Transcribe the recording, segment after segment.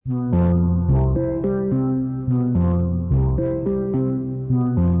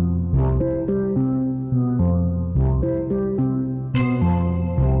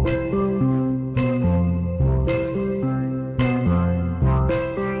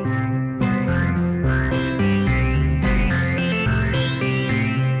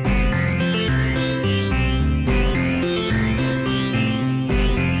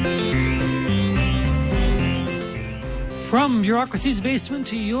bureaucracy's basement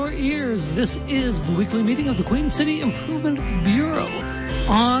to your ears. This is the weekly meeting of the Queen City Improvement Bureau.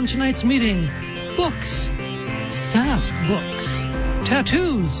 On tonight's meeting, books, Sask books,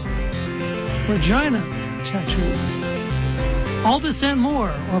 tattoos, vagina tattoos. All this and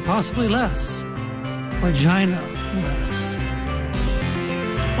more, or possibly less. Vagina less.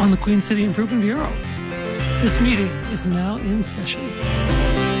 On the Queen City Improvement Bureau. This meeting is now in session.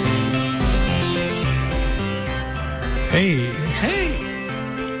 Hey. Hey.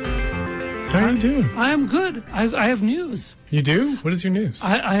 How are you doing? I am good. I have news. You do? What is your news?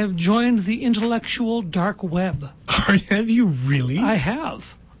 I have joined the intellectual dark web. Have you really? I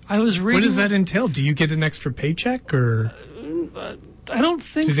have. I was reading. What does that entail? Do you get an extra paycheck, or I don't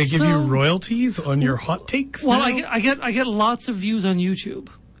think so. Do they give you royalties on your hot takes? Well, now? I get lots of views on YouTube,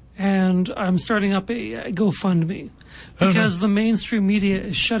 and I'm starting up a GoFundMe because the mainstream media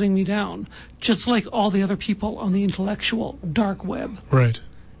is shutting me down, just like all the other people on the intellectual dark web. Right.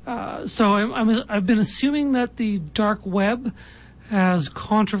 So I've been assuming that the dark web has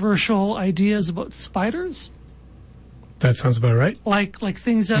controversial ideas about spiders. That sounds about right. Like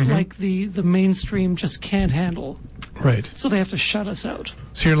things that like the mainstream just can't handle. Right. So they have to shut us out.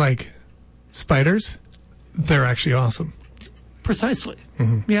 So you're like, spiders? They're actually awesome. Precisely.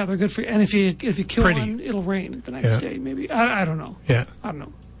 Mm-hmm. Yeah, they're good for you. And if you kill one, it'll rain the next day. Maybe I don't know. Yeah. I don't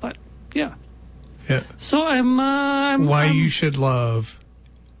know. But yeah. Yeah. So I'm you should love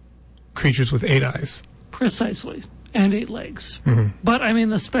creatures with 8 eyes. Precisely. And 8 legs. Mm-hmm. But I mean,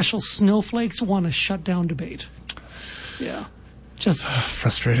 the special snowflakes want to shut down debate. Yeah. Just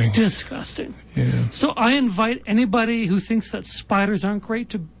frustrating. Disgusting. Yeah. So I invite anybody who thinks that spiders aren't great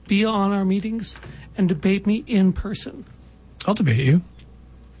to be on our meetings and debate me in person. I'll debate you.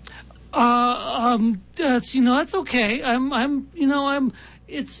 That's okay. I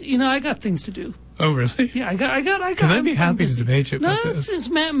got things to do. Oh, really? Yeah, I got. Because I'd be happy to debate you about this. It's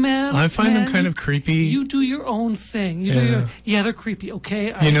man. I find them kind of creepy. You do your own thing. They're creepy.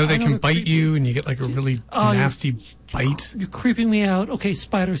 Okay. They can bite creepy. You, and you get like a really nasty bite. You're creeping me out. Okay,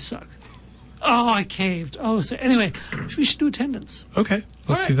 spiders suck. Oh, I caved. Oh, so anyway, we should do attendance. Okay,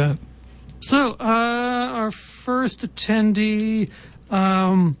 let's do that. So, our first attendee,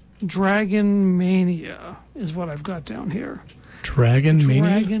 Dragon Mania is what I've got down here. Dragon Mania?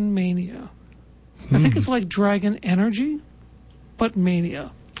 Dragon Mania. I think it's like Dragon Energy, but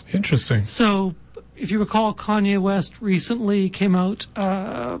Mania. Interesting. So, if you recall, Kanye West recently came out,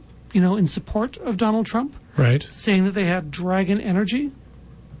 in support of Donald Trump. Right. Saying that they had Dragon Energy.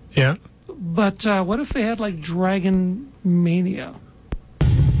 Yeah. But what if they had, like, Dragon Mania?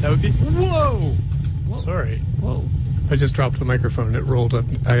 That would be... Whoa! Sorry. Whoa. I just dropped the microphone and it rolled up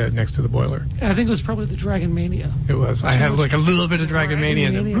next to the boiler. I think it was probably the Dragon Mania. It was. I had like a little bit of Dragon Mania.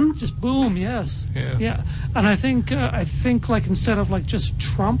 And just boom, yes. Yeah. And I think like instead of like just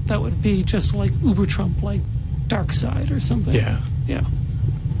Trump, that would be just like Uber Trump, like Dark Side or something. Yeah. Yeah.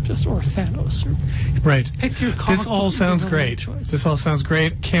 Just or Thanos. Or right. Pick your This all sounds great. This all sounds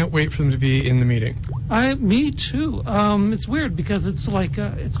great. Can't wait for them to be in the meeting. Me too. It's weird because it's like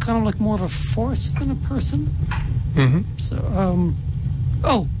it's kind of like more of a force than a person. Mm-hmm. So,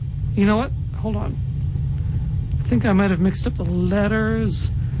 you know what? Hold on. I think I might have mixed up the letters.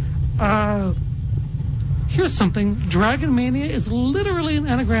 Here's something. Dragon Mania is literally an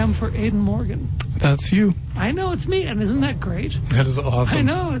anagram for Aidan Morgan. That's you. I know, it's me, and isn't that great? That is awesome. I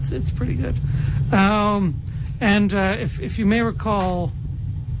know, it's pretty good. If you may recall,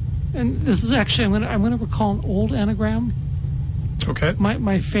 and this is actually I'm gonna recall an old anagram. Okay.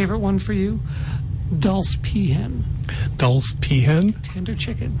 My favorite one for you. Dulce Peahen. Dulce Peahen? Tender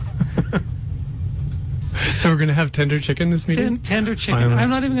chicken. So we're going to have tender chicken this meeting? Tender chicken. Finally. I'm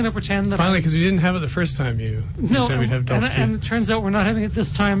not even going to pretend that... Finally, because we didn't have it the first time you said we'd have Dulce Peahen. And it turns out we're not having it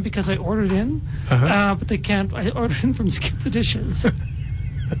this time because I ordered in. But they can't... I ordered in from Skip the Dishes.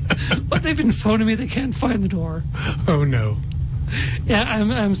 But they've been phoning me. They can't find the door. Oh, no. Yeah,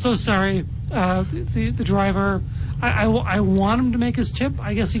 I'm so sorry. The driver... I want him to make his tip.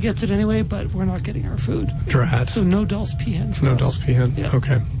 I guess he gets it anyway, but we're not getting our food. Drat. So no Dulce Peahen for us. No Dulce Peahen. Yeah.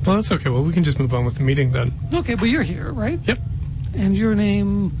 Okay. Well, that's okay. Well, we can just move on with the meeting then. Okay, but you're here, right? Yep. And your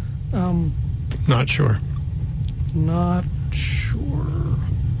name... Not sure. Not sure.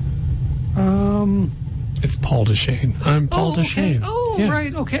 It's Paul Deshane. I'm Paul Deshane. Okay. Oh, yeah.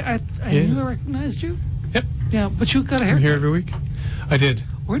 Right. Okay. I knew I recognized you. Yep. Yeah, but you got a haircut. I'm here every week. I did.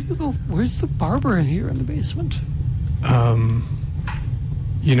 Where do you go? Where's the barber in here in the basement? I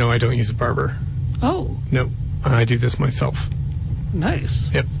don't use a barber. Oh. No, I do this myself.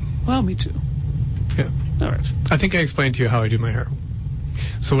 Nice. Yep. Well, me too. Yeah. All right. I think I explained to you how I do my hair.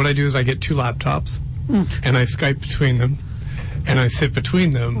 So what I do is I get 2 laptops, and I Skype between them, and I sit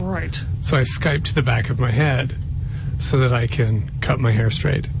between them. Right. So I Skype to the back of my head so that I can cut my hair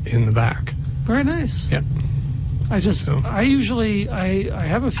straight in the back. Very nice. Yeah. I usually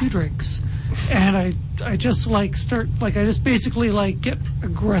have a few drinks, and I just basically get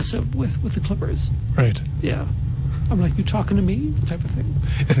aggressive with the clippers. Right. Yeah. I'm like, you talking to me? Type of thing.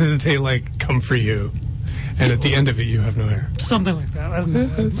 And then they come for you, and at the end of it, you have no hair. Something like that. I don't know.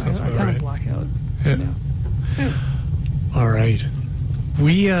 I kind of black out. Yeah. All right.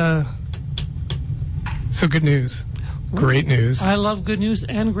 So good news. Great news. I love good news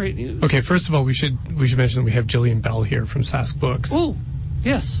and great news. Okay, first of all, we should mention that we have Jillian Bell here from Sask Books. Oh,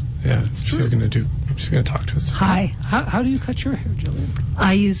 yes. Yeah, she's going to talk to us. Hi. How do you cut your hair, Jillian?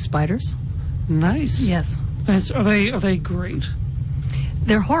 I use spiders. Nice. Yes. Nice. Are they great?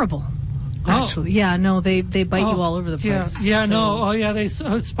 They're horrible. Actually, yeah, no, they bite you all over the place. Yeah,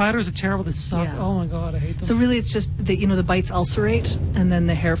 spiders are terrible. They suck. Yeah. Oh my god, I hate them. So really, it's just that the bites ulcerate, and then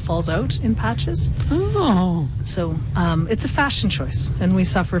the hair falls out in patches. Oh. So it's a fashion choice, and we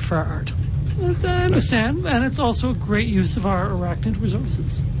suffer for our art. I understand, and it's also a great use of our arachnid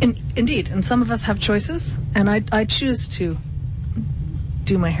resources. Indeed, and some of us have choices, and I choose to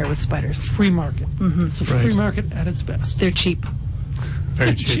do my hair with spiders. Free market. Mm-hmm. It's a free market at its best. They're cheap.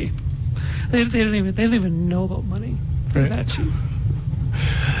 Very cheap. They don't even know about money. They're that cheap.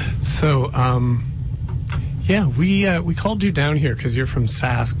 So, we called you down here because you're from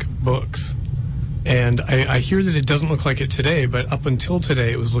Sask Books, and I hear that it doesn't look like it today, but up until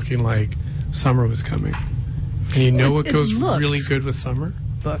today, it was looking like summer was coming. And you know what goes really good with summer?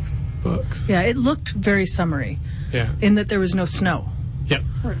 Books. Yeah, it looked very summery. Yeah. In that there was no snow. Yep.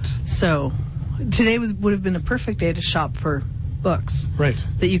 Right. So, today would have been a perfect day to shop for books. Right.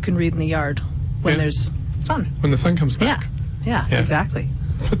 That you can read in the yard when there's sun. When the sun comes back. Yeah, exactly.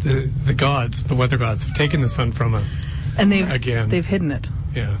 But the weather gods, have taken the sun from us. And they've hidden it.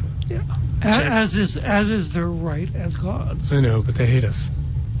 Yeah. Yeah. As is their right as gods. I know, but they hate us.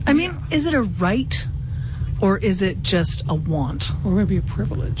 I mean, is it a right, or is it just a want? Or maybe a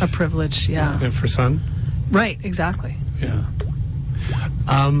privilege. A privilege, yeah. Yeah, for sun? Right, exactly. Yeah.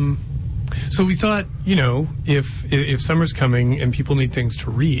 So we thought, if summer's coming and people need things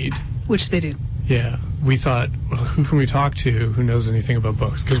to read, which they do. Yeah, we thought, well, who can we talk to who knows anything about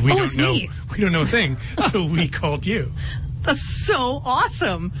books? Because we don't know. Me. We don't know a thing. So we called you. That's so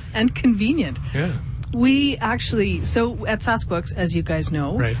awesome and convenient. Yeah. We actually, so at Sask Books, as you guys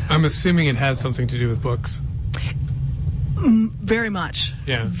know. Right. I'm assuming it has something to do with books. Very much.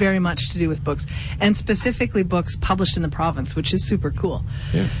 Yeah. Very much to do with books. And specifically books published in the province, which is super cool.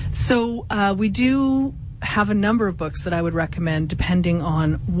 Yeah. So we do have a number of books that I would recommend depending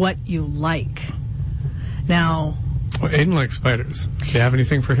on what you like. Now... Well, Aiden likes spiders. Do you have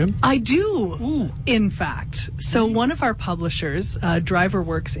anything for him? I do, in fact. So one of our publishers, Driver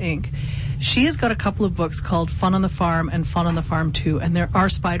Works, Inc., she has got a couple of books called Fun on the Farm and Fun on the Farm 2, and there are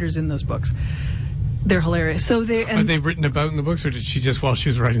spiders in those books. They're hilarious. So are they written about in the books, or did she just, while she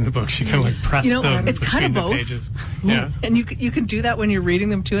was writing the book, she kind of pressed them it's kind of both. Pages? Yeah. And you can do that when you're reading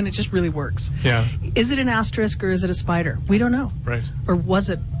them too, and it just really works. Yeah. Is it an asterisk or is it a spider? We don't know. Right. Or was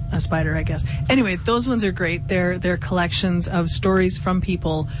it a spider, I guess. Anyway, those ones are great. They're collections of stories from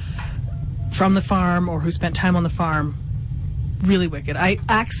people from the farm or who spent time on the farm. Really wicked. I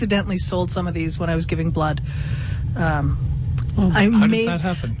accidentally sold some of these when I was giving blood. How does that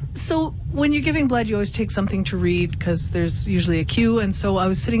happen? So when you're giving blood, you always take something to read because there's usually a queue. And so I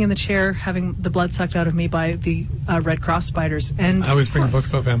was sitting in the chair having the blood sucked out of me by the Red Cross spiders. And I always bring a book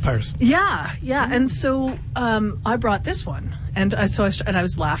about vampires. Yeah. And so I brought this one, and I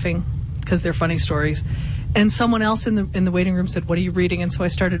was laughing because they're funny stories. And someone else in the waiting room said, "What are you reading?" And so I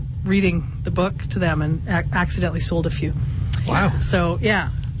started reading the book to them and accidentally sold a few. Wow. So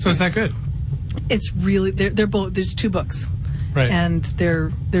yeah. So is that good? It's really they're both. There's two books. Right. And they're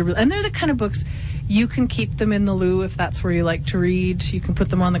the kind of books you can keep them in the loo if that's where you like to read. You can put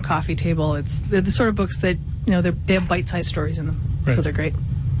them on the coffee table. They're the sort of books that they have bite-sized stories in them, right. So they're great.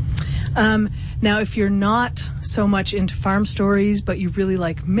 Now, if you're not so much into farm stories but you really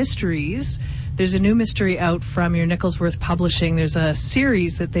like mysteries, there's a new mystery out from your Nicholsworth Publishing. There's a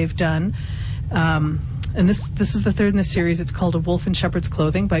series that they've done, and this is the third in the series. It's called A Wolf in Shepherd's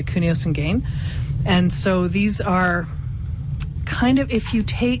Clothing by Kunios and Gain, and so these are kind of, if you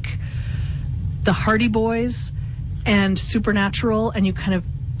take the Hardy Boys and Supernatural and you kind of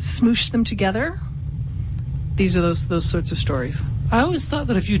smoosh them together, these are those sorts of stories. I always thought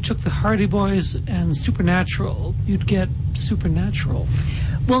that if you took the Hardy Boys and Supernatural, you'd get Supernatural.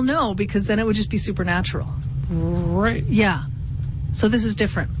 Well, no, because then it would just be Supernatural. Right. Yeah. So this is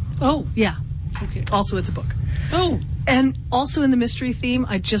different. Oh. Yeah. Okay. Also, it's a book. Oh. And also in the mystery theme,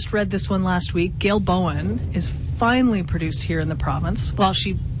 I just read this one last week. Gail Bowen is finally produced here in the province. Well,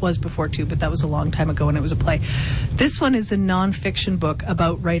 she was before too, but that was a long time ago and it was a play. This one is a nonfiction book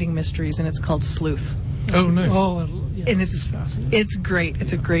about writing mysteries, and it's called Sleuth. Oh, nice. Oh, yeah, And it's great.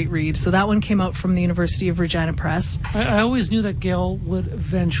 It's a great read. So that one came out from the University of Regina Press. I always knew that Gail would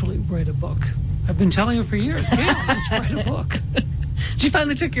eventually write a book. I've been telling her for years, Gail, let's write a book. She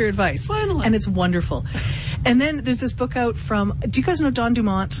finally took your advice. Finally. And it's wonderful. And then there's this book out from, do you guys know Dawn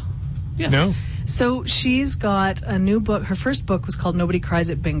Dumont? Yes. No? So she's got a new book. Her first book was called Nobody Cries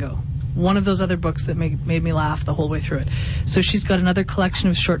at Bingo. One of those other books that made me laugh the whole way through it. So she's got another collection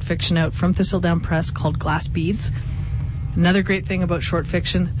of short fiction out from Thistledown Press called Glass Beads. Another great thing about short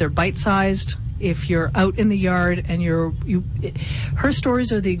fiction, they're bite-sized. If you're out in the yard and her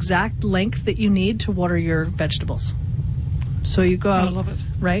stories are the exact length that you need to water your vegetables. So you go out, I love it.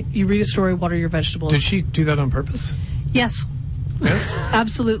 right? You read a story, water your vegetables. Did she do that on purpose? Yes, Yeah.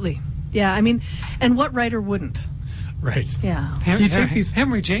 absolutely. Yeah, I mean, and what writer wouldn't? Right. Yeah. You take these-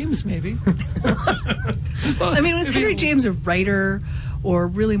 Henry James, maybe. I mean, was Henry James a writer or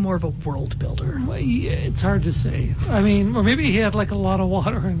really more of a world builder? Well, yeah, it's hard to say. I mean, or maybe he had like a lot of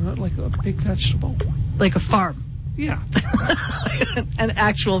water and like a big vegetable. Like a farm. Yeah. An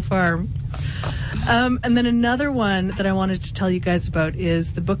actual farm. And then another one that I wanted to tell you guys about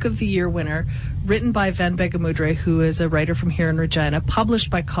is the Book of the Year winner, written by Van Begamudre, who is a writer from here in Regina,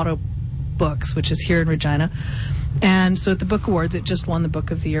 published by Cotto Books, which is here in Regina. And so at the Book Awards, it just won the Book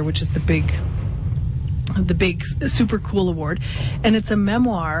of the Year, which is the big super cool award. And it's a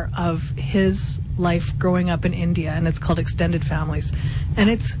memoir of his life growing up in India, and it's called Extended Families. And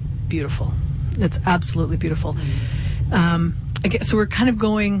it's beautiful. It's absolutely beautiful. So we're kind of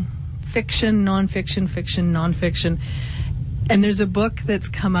going fiction, nonfiction, fiction, nonfiction. And there's a book that's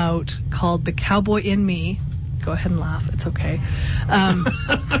come out called The Cowboy in Me. Go ahead and laugh. It's okay.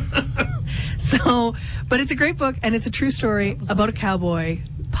 But it's a great book, and it's a true story about a cowboy,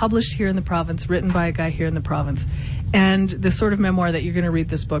 published here in the province, written by a guy here in the province. And the sort of memoir that you're going to read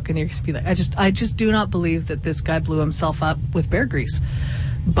this book, and you're going to be like, I just do not believe that this guy blew himself up with bear grease.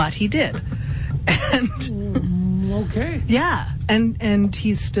 But he did. And Okay. yeah, and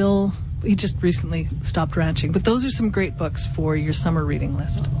he just recently stopped ranching. But those are some great books for your summer reading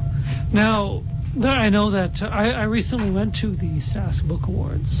list. Now, I know that I recently went to the Sask Book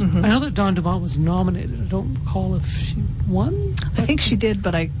Awards. Mm-hmm. I know that Dawn Dumont was nominated. I don't recall if she won. I think she did,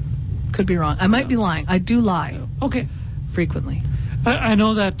 but I could be wrong. I might be lying. I do lie Okay. frequently. I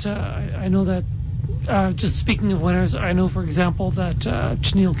know that. Just speaking of winners, I know, for example, that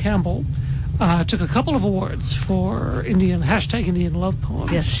Chenille Campbell took a couple of awards for Indian love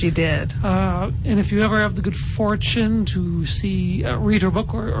poems. Yes, she did. And if you ever have the good fortune to see read her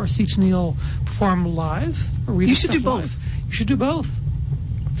book or see Chenille perform live, or read You her should stuff do live, both. You should do both.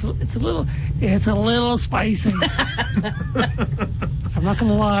 It's a little spicy. I'm not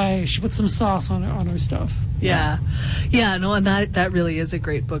gonna lie. She put some sauce on her stuff. Yeah. No, and that really is a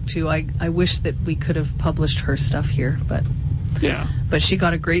great book too. I wish that we could have published her stuff here, but she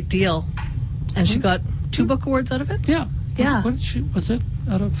got a great deal, and she got 2 book awards out of it. Yeah. Yeah. What did she? Was it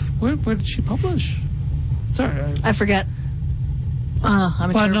out of where did she publish? Sorry, I forget. I'm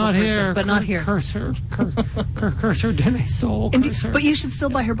a but terrible not person, here. but not here. Curse her, Denny soul. Indeed, Curse her. but you should still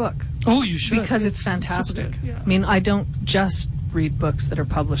buy her book Oh, you should, because it's fantastic. Yeah. I mean, I don't just read books that are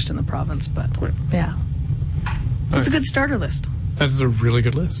published in the province, but Right. yeah, it's a good starter list. That is a really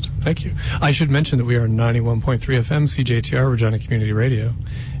good list. Thank you. I should mention that we are 91.3 FM CJTR Regina Community Radio,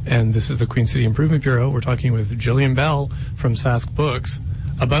 and this is the Queen City Improvement Bureau. We're talking with Jillian Bell from Sask Books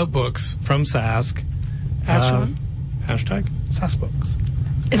about books from Sask. Hashtag Sask Books.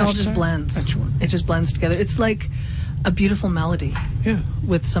 It all just Hashtag blends. Excellent. It just blends together. It's like a beautiful melody Yeah.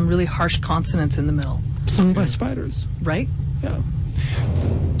 with some really harsh consonants in the middle, Sung by spiders. right? Yeah.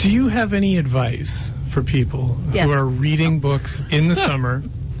 Do you have any advice for people Yes. who are reading books in the summer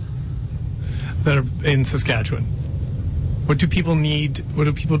that are in Saskatchewan? What do people need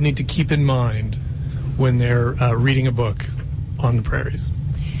to keep in mind when they're reading a book on the prairies?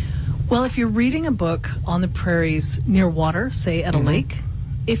 Well, if you're reading a book on the prairies near water, say at a lake,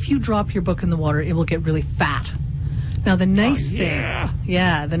 if you drop your book in the water, it will get really fat. Now, the nice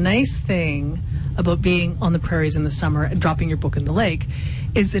thing about being on the prairies in the summer and dropping your book in the lake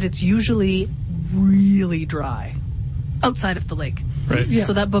is that it's usually really dry outside of the lake. Right. Yeah.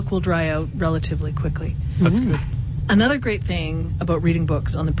 So that book will dry out relatively quickly. That's good. Another great thing about reading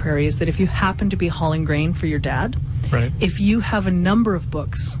books on the prairie is that if you happen to be hauling grain for your dad, Right. if you have a number of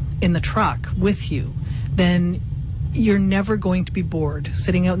books in the truck with you, then you're never going to be bored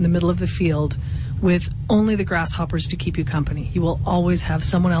sitting out in the middle of the field with only the grasshoppers to keep you company. You will always have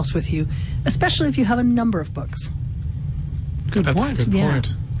someone else with you, especially if you have a number of books. That's a good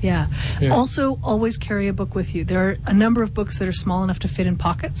point. Yeah. Also, always carry a book with you. There are a number of books that are small enough to fit in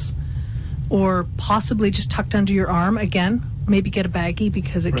pockets or possibly just tucked under your arm. Again, maybe get a baggie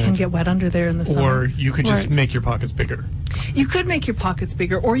because it can get wet under there in the summer. Or you could just make your pockets bigger. You could make your pockets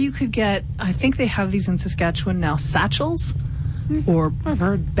bigger, or you could get, I think they have these in Saskatchewan now, satchels or I've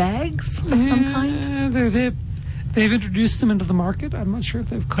heard bags of some kind. They've introduced them into the market. I'm not sure if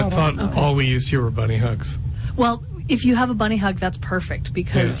they've caught on. I thought all we used here were bunny hugs. Well, if you have a bunny hug, that's perfect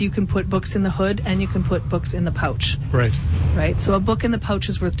because you can put books in the hood and you can put books in the pouch. Right. Right. So a book in the pouch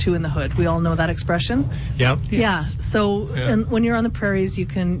is worth two in the hood. We all know that expression. Yep. Yeah. So and when you're on the prairies, you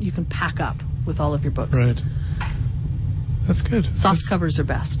can pack up with all of your books. Right. That's good. Soft covers are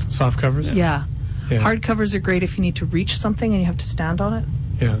best. Soft covers? Yeah. Hard covers are great if you need to reach something and you have to stand on it.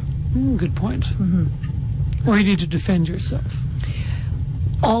 Yeah. Good point. Mm-hmm. Or you need to defend yourself.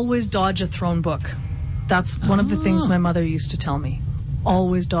 Always dodge a thrown book. That's one of the things my mother used to tell me.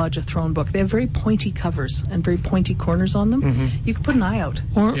 Always dodge a thrown book. They have very pointy covers and very pointy corners on them. Mm-hmm. You can put an eye out.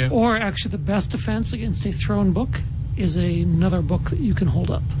 Or actually the best defense against a thrown book is another book that you can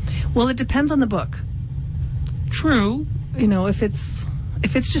hold up. Well, it depends on the book. True. You know, if it's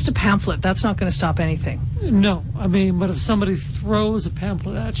just a pamphlet, that's not going to stop anything. No, I mean, but if somebody throws a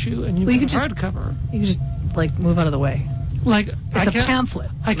pamphlet at you and you got a hardcover, you can just move out of the way. It's a pamphlet.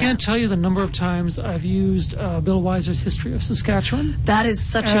 I can't tell you the number of times I've used Bill Weiser's History of Saskatchewan. That is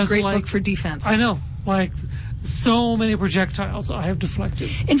such a great book for defense. I know, so many projectiles I have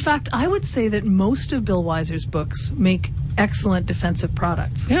deflected. In fact, I would say that most of Bill Weiser's books make excellent defensive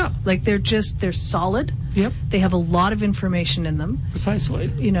products. Yeah. They're solid. Yep. They have a lot of information in them. Precisely.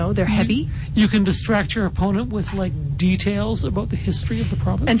 They're heavy. You can distract your opponent with details about the history of the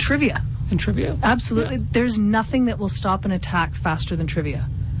province. And trivia. Absolutely. Yeah. There's nothing that will stop an attack faster than trivia.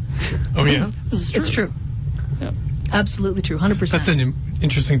 Oh, yeah? This is true. It's true. Yeah. Absolutely true. 100%. That's an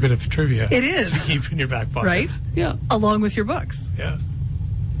interesting bit of trivia. It is. To keep in your back pocket. Right? Yeah. Along with your books. Yeah.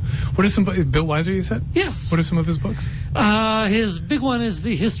 What are some... Bill Weiser, you said? Yes. What are some of his books? His big one is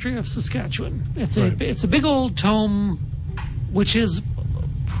The History of Saskatchewan. It's a big old tome, which is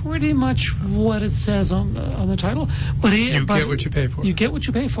pretty much what it says on the title. But you get what you pay for. You get what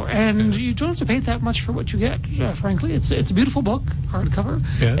you pay for, and you don't have to pay that much for what you get. Frankly, it's a beautiful book, hardcover.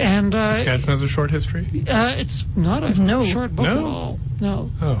 Yeah. And Saskatchewan has a short history. It's not a short book at all.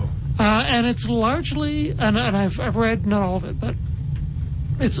 No. Oh. And it's largely, and I've read not all of it, but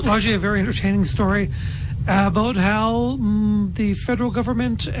it's largely a very entertaining story about how the federal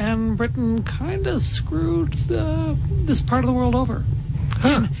government and Britain kind of screwed this part of the world over.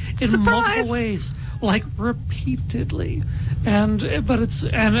 Huh. In multiple ways, repeatedly, and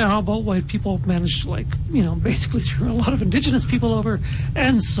about white people managed to basically screw a lot of indigenous people over,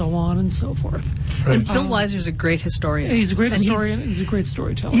 and so on and so forth. Right. And Bill Weiser's a great historian. He's a great historian. He's a great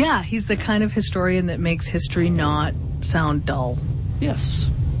storyteller. Yeah, he's the kind of historian that makes history not sound dull. Yes.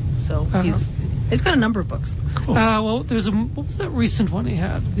 So he's got a number of books. Cool. Well, what was that recent one he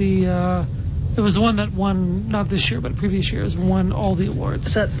had? It was the one that won, not this year, but previous years, won all the awards.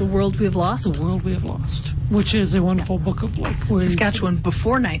 Is that The World We Have Lost? The World We Have Lost, which is a wonderful book of Saskatchewan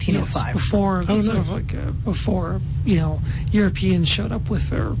before 1905. Yes, before Europeans showed up with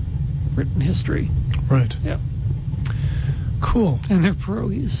their written history. Right. Yeah. Cool. And their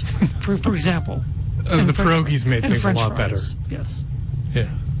pierogies, for example. The pierogies made things a lot better. Yes. Yeah.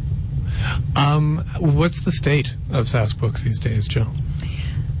 What's the state of Sask Books these days, Jill?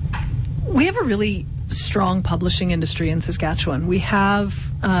 We have a really strong publishing industry in Saskatchewan. We have,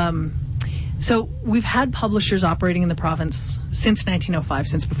 we've had publishers operating in the province since 1905,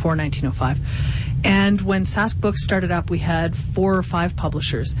 since before 1905. And when Sask Books started up, we had 4 or 5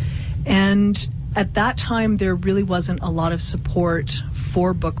 publishers. And at that time, there really wasn't a lot of support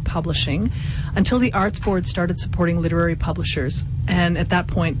for book publishing until the Arts Board started supporting literary publishers. And at that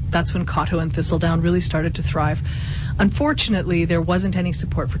point, that's when Cotto and Thistledown really started to thrive. Unfortunately, there wasn't any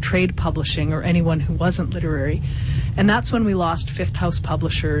support for trade publishing or anyone who wasn't literary. And that's when we lost Fifth House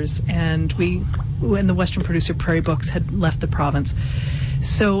Publishers, and when the Western Producer Prairie Books had left the province.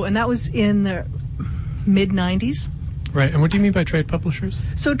 And that was in the mid-90s. Right. And what do you mean by trade publishers?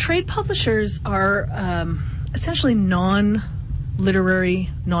 So trade publishers are essentially non-literary,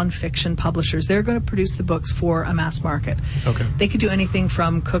 non-fiction publishers. They're going to produce the books for a mass market. Okay. They could do anything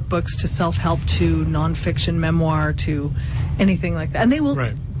from cookbooks to self-help to non-fiction memoir to anything like that. And they will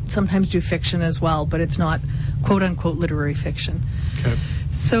sometimes do fiction as well, but it's not quote-unquote literary fiction. Okay.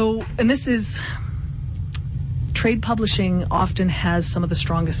 And this is... Trade publishing often has some of the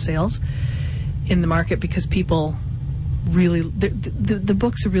strongest sales. in the market because people really, the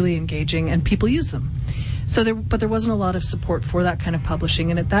books are really engaging and people use them. But there wasn't a lot of support for that kind of publishing.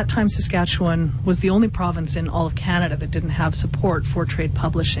 And at that time, Saskatchewan was the only province in all of Canada that didn't have support for trade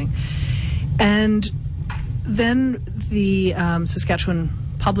publishing. And then the Saskatchewan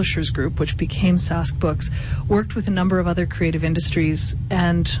Publishers Group, which became Sask Books, worked with a number of other creative industries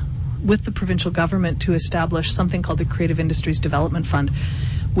and with the provincial government to establish something called the Creative Industries Development Fund,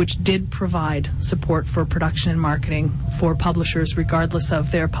 which did provide support for production and marketing for publishers regardless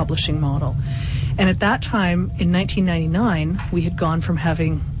of their publishing model. And at that time, in 1999, we had gone from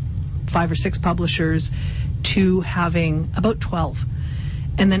having 5 or 6 publishers to having about 12.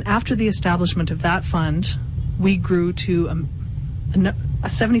 And then after the establishment of that fund, we grew to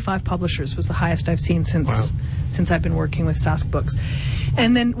 75 publishers was the highest I've seen since I've been working with Sask Books.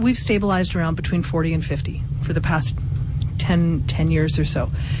 And then we've stabilized around between 40 and 50 for the past 10 years or so.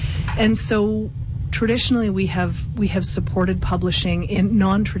 And so traditionally we have supported publishing in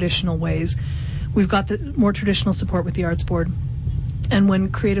non-traditional ways. We've got the more traditional support with the Arts Board. And when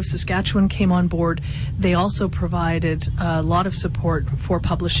Creative Saskatchewan came on board, they also provided a lot of support for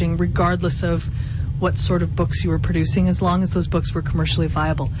publishing regardless of what sort of books you were producing, as long as those books were commercially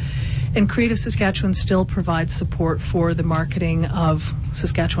viable. And Creative Saskatchewan still provides support for the marketing of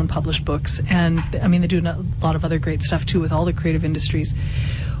Saskatchewan published books. And I mean, they do a lot of other great stuff too with all the creative industries.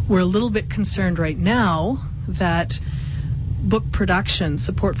 We're a little bit concerned right now that book production,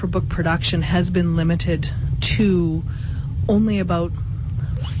 support for book production, has been limited to only about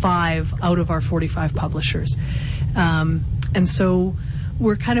 5 out of our 45 publishers. And so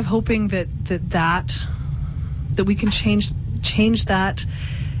we're kind of hoping that we can change that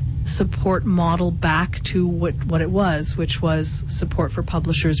support model back to what it was, which was support for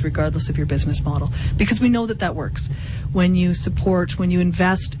publishers regardless of your business model. Because we know that works. When you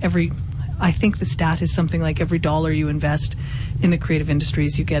invest I think the stat is something like every dollar you invest in the creative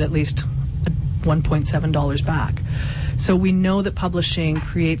industries, you get at least $1.7 back. So we know that publishing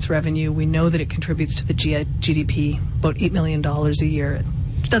creates revenue. We know that it contributes to the GDP, about $8 million a year.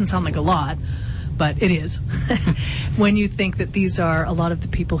 It doesn't sound like a lot, but it is. When you think that these are a lot of the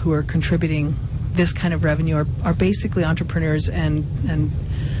people who are contributing this kind of revenue are basically entrepreneurs and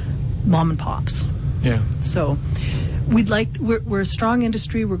mom and pops. Yeah. So we're a strong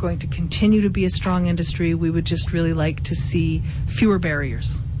industry. We're going to continue to be a strong industry. We would just really like to see fewer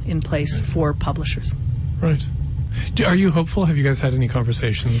barriers in place for publishers. Right. Are you hopeful? Have you guys had any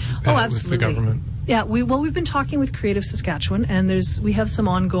conversations with the government? Yeah, we've been talking with Creative Saskatchewan, and we have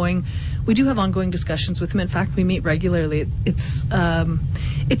ongoing discussions with them. In fact, we meet regularly. It's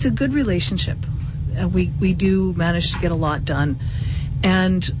a good relationship. We do manage to get a lot done,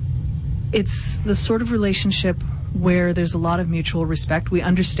 and it's the sort of relationship where there's a lot of mutual respect. We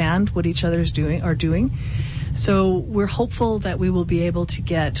understand what each other are doing. So we're hopeful that we will be able to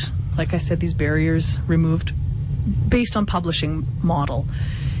get, like I said, these barriers removed based on publishing model.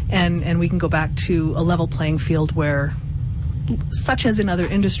 And we can go back to a level playing field where, such as in other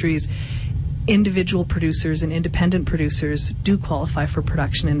industries, individual producers and independent producers do qualify for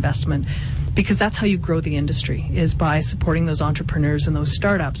production investment, because that's how you grow the industry, is by supporting those entrepreneurs and those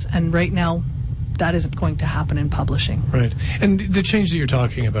startups. And right now, that isn't going to happen in publishing. Right. And the change that you're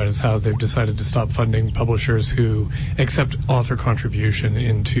talking about is how they've decided to stop funding publishers who accept author contribution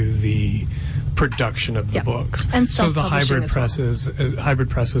into the production of the books. And so the hybrid presses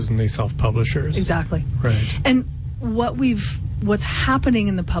and the self-publishers. Exactly. Right. And what's happening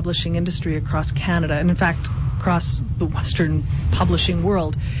in the publishing industry across Canada, and in fact across the Western publishing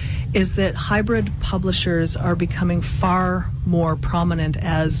world, is that hybrid publishers are becoming far more prominent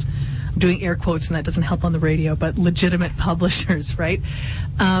as, I'm doing air quotes and that doesn't help on the radio, but legitimate publishers, right?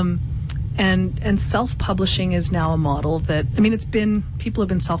 And self-publishing is now a model that, I mean, people have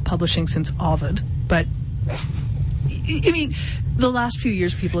been self-publishing since Ovid, but I mean, the last few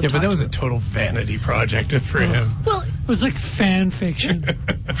years people have but that was a total vanity project for him. Well, it was like fan fiction.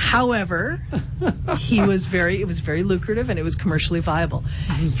 However, it was very lucrative and it was commercially viable.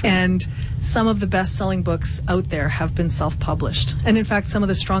 And some of the best-selling books out there have been self-published. And in fact, some of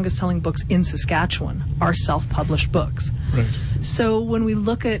the strongest-selling books in Saskatchewan are self-published books. Right. So when we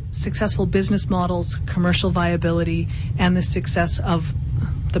look at successful business models, commercial viability, and the success of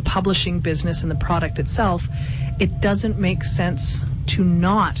the publishing business and the product itself, it doesn't make sense to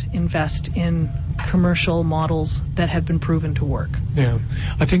not invest in commercial models that have been proven to work. Yeah.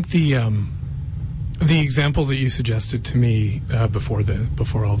 I think the example that you suggested to me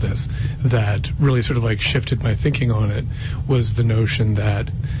before all this that really sort of like shifted my thinking on it was the notion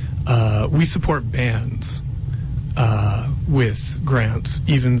that we support bands with grants,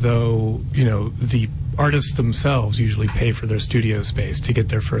 even though, the artists themselves usually pay for their studio space to get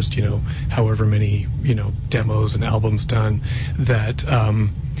their first, however many, demos and albums done, that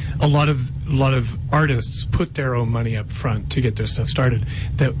a lot of artists put their own money up front to get their stuff started.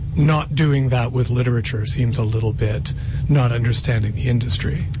 That not doing that with literature seems a little bit not understanding the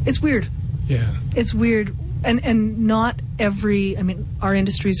industry. It's weird. Yeah. It's weird. And not every, our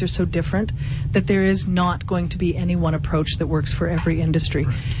industries are so different that there is not going to be any one approach that works for every industry.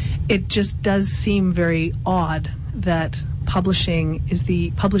 Right. It just does seem very odd that publishers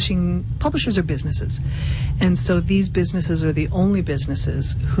are businesses. And so these businesses are the only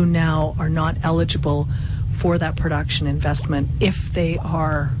businesses who now are not eligible for that production investment if they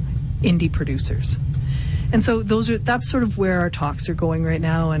are indie producers. And so that's sort of where our talks are going right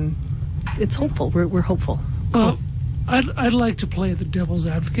now, and it's hopeful. We're hopeful. Well, I'd like to play the devil's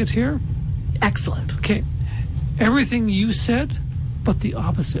advocate here. Excellent. Okay. Everything you said, but the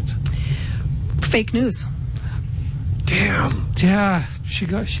opposite. Fake news. Damn. Yeah, she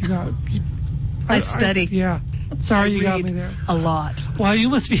got. I study. Yeah. Sorry, you got me there. A lot. Well, you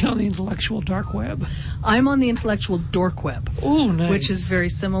must be on the intellectual dark web. I'm on the intellectual dork web. Oh, nice. Which is very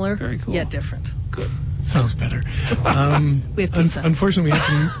similar, very cool, yet different. Good. Sounds better. We have pizza. Unfortunately, we have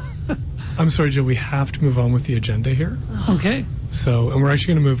to. I'm sorry, Jill. We have to move on with the agenda here. Okay. So, and we're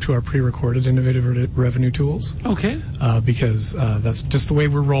actually going to move to our pre-recorded innovative revenue tools. Okay. Because that's just the way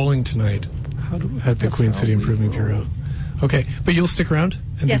we're rolling tonight at the Queen City Improvement Bureau. Okay, but you'll stick around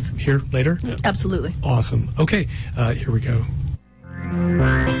and yes. be here later? Yeah. Absolutely. Awesome. Okay, here we go.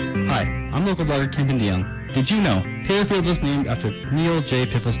 Hi, I'm local blogger Kenton DeYoung. Did you know Taylor Field was named after Neil J.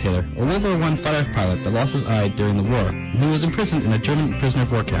 Piffles Taylor, a World War I fighter pilot that lost his eye during the war and who was imprisoned in a German prisoner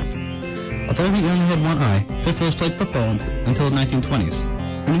of war camp. Although he only had one eye, Piffles played football until the 1920s.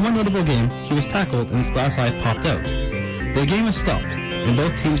 In one notable game, he was tackled and his glass eye popped out. The game was stopped, and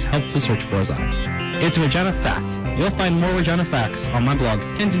both teams helped to search for his eye. It's a Regina fact. You'll find more Regina facts on my blog,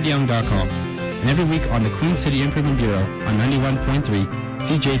 KentonDeYoung.com, and every week on the Queen City Improvement Bureau on 91.3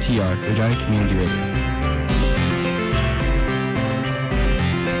 CJTR, Regina Community Radio.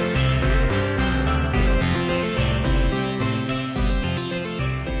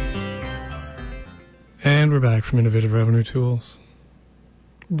 And we're back from Innovative Revenue Tools.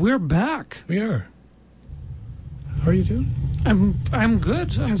 We're back. We are. How are you doing? I'm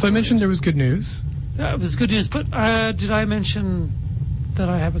good. So I mentioned there was good news. That was good news, but did I mention that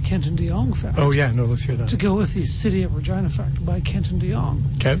I have a Kenton DeYoung fact? Oh, yeah. No, let's hear that. To go with the City of Regina fact by Kenton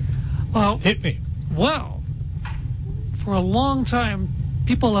DeYoung. Okay. Well, hit me. Well, for a long time,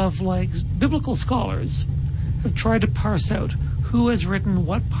 people biblical scholars have tried to parse out who has written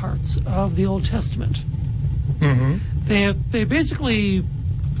what parts of the Old Testament. Mm-hmm. They basically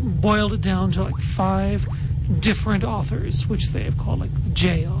boiled it down to 5 different authors, which they have called the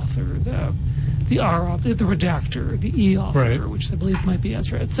J author, the R author, the redactor, the E author, right, which they believe might be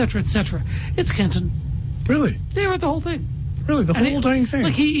Ezra, etc., etc. It's Kenton. Really? They wrote the whole thing. Really? The whole dang thing?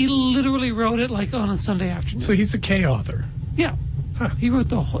 He literally wrote it on a Sunday afternoon. So he's the K author? Yeah. Huh. He wrote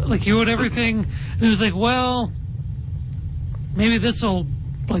the whole, he wrote everything, and he was well, maybe this will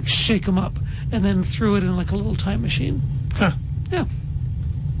shake him up, and then threw it in a little time machine. Huh. Yeah.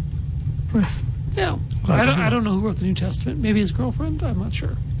 Nice. Yeah. I don't know who wrote the New Testament. Maybe his girlfriend? I'm not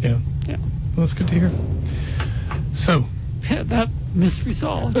sure. Yeah. Yeah. Well, that's good to hear. So. Yeah, that mystery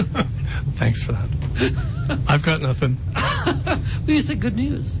solved. Thanks for that. I've got nothing. Well, you said good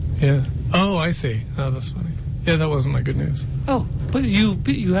news. Yeah. Oh, I see. Oh, that's funny. Yeah, that wasn't my good news. Oh, but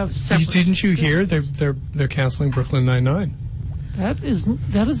you have separate. Didn't you hear they're canceling Brooklyn Nine-Nine? That is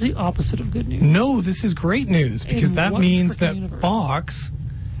the opposite of good news. No, this is great news because that means that universe? Fox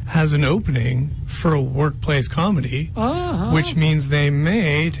has an opening for a workplace comedy, which means they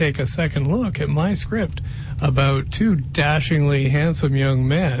may take a second look at my script about 2 dashingly handsome young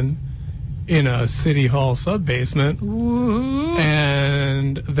men in a city hall sub-basement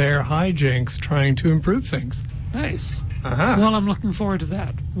and their hijinks trying to improve things. Nice. Uh-huh. Well, I'm looking forward to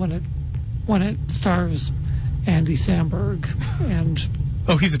that when it stars Andy Samberg and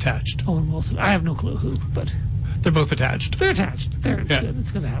he's attached. Owen Wilson. I have no clue who, but they're both attached. They're attached. It's good. It's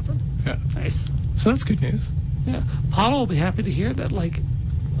going to happen. Yeah. Nice. So that's good news. Yeah. Paula will be happy to hear that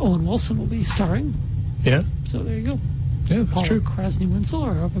Owen Wilson will be starring. Yeah. So there you go. Yeah, that's Paula true. Krasny-Winsel,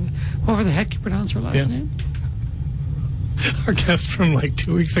 or however the heck you pronounce her last name. Our guest from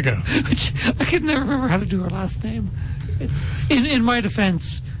 2 weeks ago. Which I could never remember how to do her last name. It's in my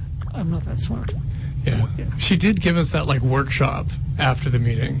defense, I'm not that smart. Yeah. She did give us that workshop after the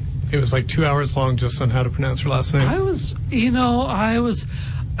meeting. It was 2 hours long just on how to pronounce her last name. I was playing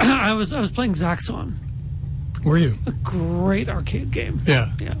Zaxxon. Were you? A great arcade game.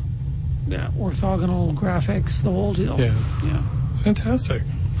 Yeah. Yeah. Yeah. Orthogonal graphics, the whole deal. Yeah. Yeah. Fantastic.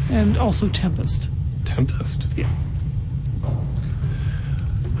 And also Tempest. Tempest. Yeah.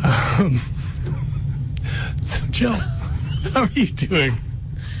 So, Jill, how are you doing?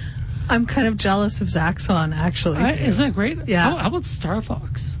 I'm kind of jealous of Zaxxon, actually. Isn't that great? Yeah. How about Star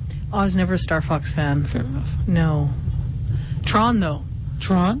Fox? Oh, I was never a Star Fox fan. Fair enough. No. Tron, though.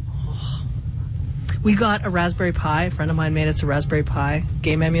 Tron? We got a Raspberry Pi. A friend of mine made us a Raspberry Pi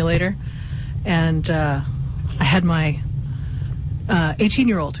game emulator. And I had my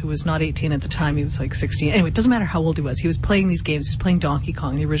 18-year-old, who was not 18 at the time. He was like 16. Anyway, it doesn't matter how old he was. He was playing these games. He was playing Donkey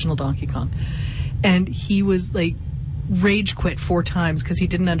Kong, the original Donkey Kong. And he was like rage quit 4 times because he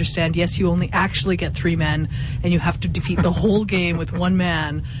didn't understand, yes, you only actually get 3 men and you have to defeat the whole game with 1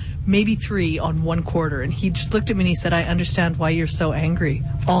 man, maybe 3 on 1 quarter. And he just looked at me and he said, I understand why you're so angry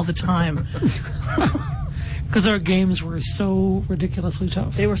all the time. Because our games were so ridiculously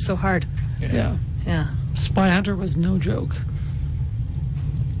tough. They were so hard. Yeah. Yeah. Spy Hunter was no joke.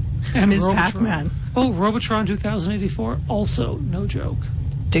 And Ms. Robotron. Pac-Man. Oh, Robotron 2084, also no joke.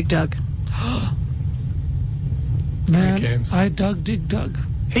 Dig Dug. Man, games. I dug Dig Dug.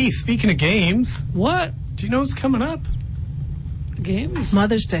 Hey, speaking of games, What? do you know what's coming up? Games?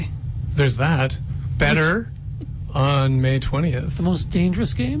 Mother's Day. There's that. Better on May The 20th. most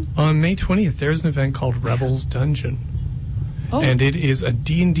dangerous game? On May 20th, there's an event called Rebels Dungeon. Oh, And it is a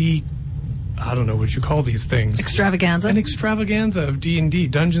D&D, I don't know what you call these things. Extravaganza. An extravaganza of D&D,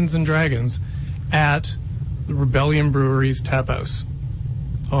 Dungeons and Dragons, at the Rebellion Brewery's Tap House.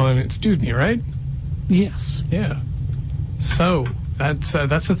 It's Dudney, right? yes. Yeah. So that's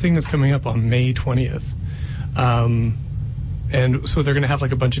the thing that's coming up on May 20th. And so they're going to have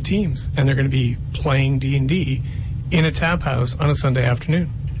like a bunch of teams, and they're going to be playing D&D in a tap house on a Sunday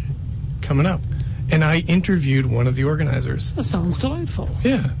afternoon coming up. And I interviewed one of the organizers. That sounds delightful.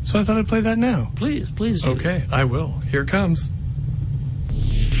 Yeah, so I thought I'd play that now. Please do. Okay, I will. Here it comes.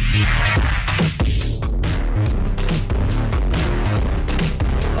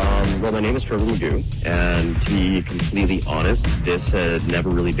 Well, my name is Trevor Ledoux, and to be completely honest, this had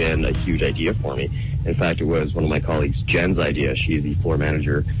never really been a huge idea for me. In fact, it was one of my colleagues, Jen's idea. She's the floor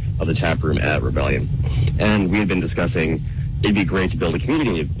manager of the tap room at Rebellion. And we had been discussing it'd be great to build a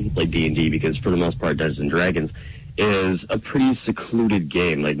community like D&D because for the most part, Dungeons & Dragons is a pretty secluded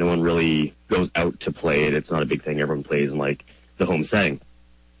game. Like, no one really goes out to play it. It's not a big thing. Everyone plays in, like, the home setting.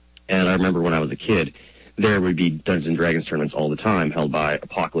 And I remember when I was a kid, there would be Dungeons & Dragons tournaments all the time held by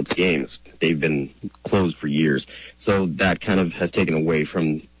Apocalypse Games. They've been closed for years. So that kind of has taken away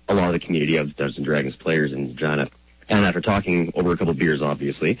from a lot of the community of Dungeons & Dragons players in Regina. And after talking over a couple of beers,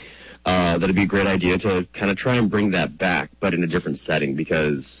 obviously, that'd be a great idea to kind of try and bring that back, but in a different setting,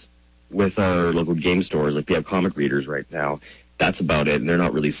 because with our local game stores, like we have comic readers right now, that's about it, and they're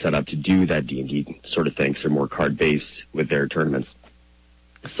not really set up to do that D&D sort of thing, 'cause they're more card-based with their tournaments.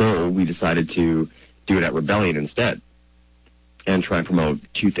 So we decided to do it at Rebellion instead and try and promote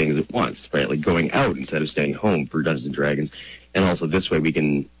 2 things at once, right? Like going out instead of staying home for Dungeons & Dragons, and also this way we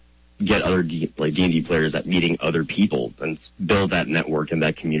can get other D&D players at meeting other people and build that network and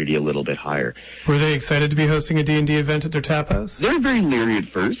that community a little bit higher. Were they excited to be hosting a D&D event at their tap house? They were very leery at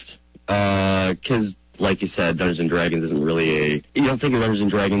first, because, like you said, Dungeons & Dragons isn't really you don't think of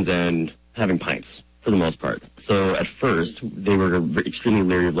Dungeons & Dragons and having pints, for the most part. So at first, they were extremely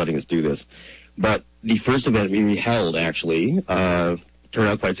leery of letting us do this. But the first event we held, actually, turned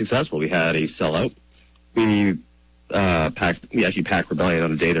out quite successful. We had a sellout. We actually packed Rebellion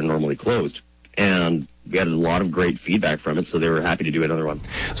on a day they're normally closed. And we had a lot of great feedback from it, so they were happy to do another one.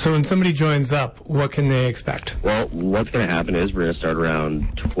 So when somebody joins up, what can they expect? Well, what's going to happen is we're going to start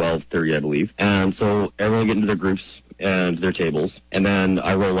around 12:30, I believe. And so everyone will get into their groups and their tables. And then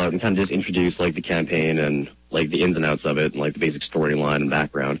I roll out and kind of just introduce, like, the campaign and, like, the ins and outs of it and, like, the basic storyline and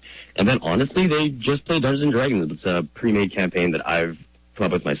background. And then, honestly, they just play Dungeons & Dragons. It's a pre-made campaign that I've come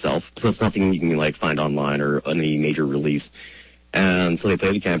up with myself. So it's nothing you can, like, find online or any major release. And so they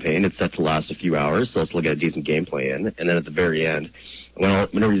play the campaign. It's set to last a few hours, so let's look at a decent gameplay in. And then at the very end,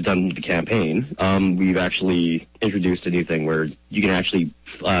 whenever he's done with the campaign, we've actually introduced a new thing where you can actually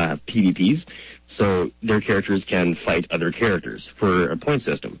PvPs. So their characters can fight other characters for a point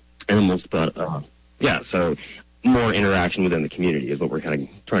system. And so more interaction within the community is what we're kind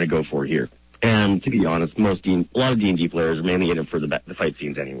of trying to go for here. And to be honest, a lot of D&D players are mainly in it for the fight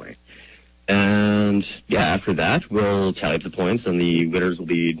scenes anyway. And, yeah, after that, we'll tally up the points, and the winners will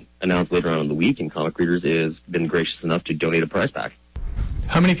be announced later on in the week, and Comic Readers has been gracious enough to donate a prize pack.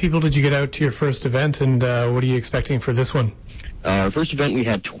 How many people did you get out to your first event, and what are you expecting for this one? Our first event, we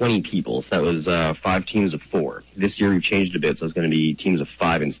had 20 people, so that was 5 teams of 4. This year, we've changed a bit, so it's going to be teams of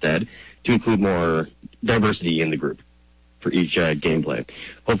 5 instead, to include more diversity in the group for each gameplay.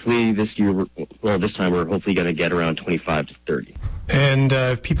 Hopefully this year, this time we're hopefully going to get around 25 to 30. And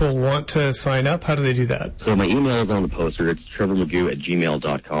if people want to sign up, how do they do that? So my email is on the poster. It's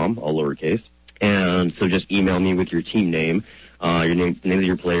trevormagoo@gmail.com, all lowercase. And so just email me with your team name, your name, the names of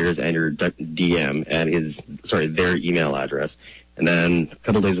your players, and your DM, and their email address. And then a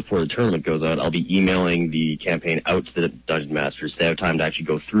couple of days before the tournament goes out, I'll be emailing the campaign out to the Dungeon Masters so they have time to actually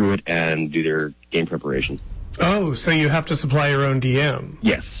go through it and do their game preparation. Oh, so you have to supply your own DM?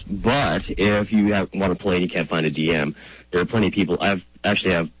 Yes, but if you want to play and you can't find a DM, there are plenty of people. I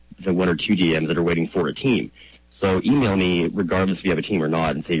actually have 1 or 2 DMs that are waiting for a team. So email me, regardless if you have a team or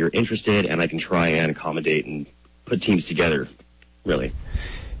not, and say you're interested, and I can try and accommodate and put teams together, really.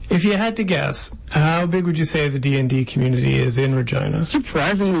 If you had to guess, how big would you say the D&D community is in Regina?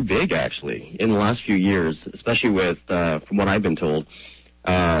 Surprisingly big, actually, in the last few years, especially with, from what I've been told,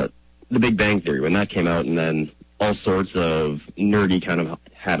 The Big Bang Theory, when that came out, and then all sorts of nerdy kind of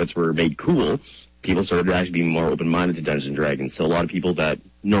habits were made cool, people started to actually be more open-minded to Dungeons & Dragons. So a lot of people that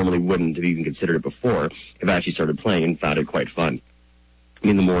normally wouldn't have even considered it before have actually started playing and found it quite fun. I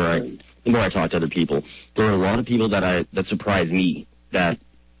mean, the more I talk to other people, there are a lot of people that surprise me that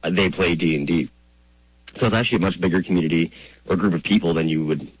they play D&D. So it's actually a much bigger community or group of people than you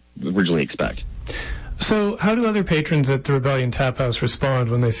would originally expect. So how do other patrons at the Rebellion Tap House respond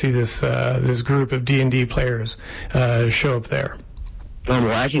when they see this group of D&D players show up there?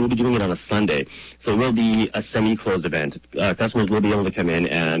 Well, actually, we'll be doing it on a Sunday, so it will be a semi-closed event. Customers will be able to come in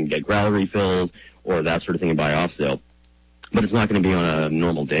and get growler refills or that sort of thing and buy off sale. But it's not going to be on a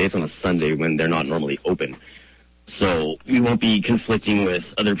normal day. It's on a Sunday when they're not normally open. So we won't be conflicting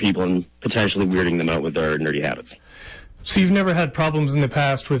with other people and potentially weirding them out with their nerdy habits. So you've never had problems in the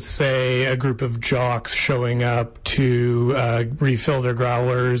past with, say, a group of jocks showing up to refill their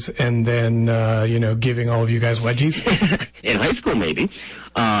growlers and then, giving all of you guys wedgies? In high school, maybe,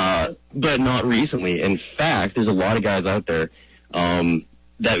 but not recently. In fact, there's a lot of guys out there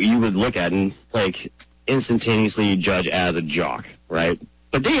that you would look at and, instantaneously judge as a jock, right?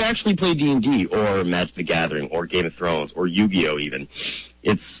 But they actually play D&D or Magic the Gathering or Game of Thrones or Yu-Gi-Oh! Even.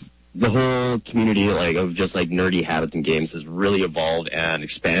 It's the whole community of nerdy habits and games has really evolved and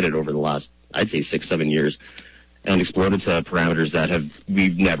expanded over the last, I'd say, 6-7 years and exploded to parameters that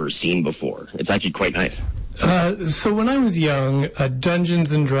we've never seen before. It's actually quite nice. So when I was young,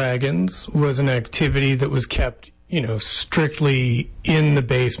 Dungeons and Dragons was an activity that was kept, strictly in the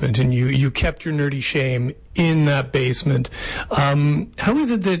basement, and you kept your nerdy shame in that basement. How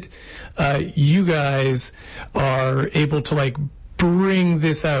is it that you guys are able to bring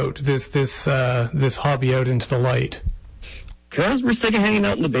this out, this hobby out into the light? Because we're sick of hanging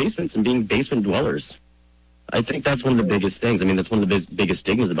out in the basements and being basement dwellers. I think that's one of the biggest things. I mean, that's one of the biggest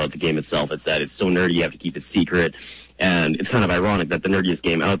stigmas about the game itself. It's that it's so nerdy, you have to keep it secret. And it's kind of ironic that the nerdiest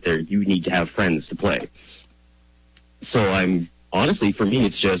game out there, you need to have friends to play. So honestly, for me,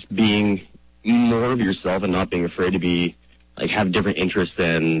 it's just being more of yourself and not being afraid to be, have different interests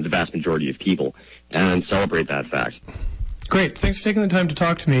than the vast majority of people and celebrate that fact. Great. Thanks for taking the time to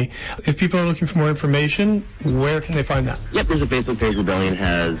talk to me. If people are looking for more information, where can they find that? Yep, there's a Facebook page Rebellion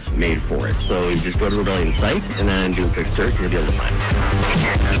has made for it. So you just go to Rebellion's site and then do a quick search and you'll be able to find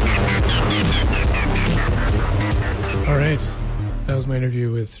it. All right. That was my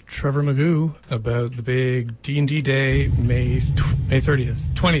interview with Trevor Magoo about the big D&D Day, May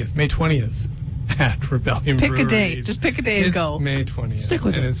 20th at Rebellion Pick Breweries. a date. Just pick a day and go. May 20th. Stick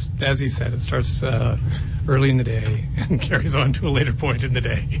with it. As he said, it starts early in the day and carries on to a later point in the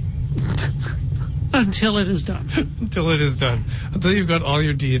day. Until it is done. Until it is done. Until you've got all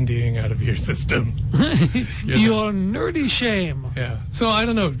your D&Ding out of your system. Your nerdy shame. Yeah. So, I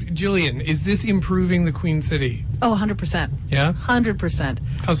don't know, Jillian, is this improving the Queen City? Oh, 100%. Yeah? 100%.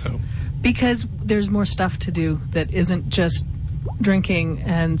 How so? Because there's more stuff to do that isn't just drinking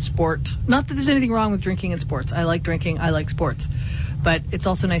and sport. Not that there's anything wrong with drinking and sports. I like drinking, I like sports. But it's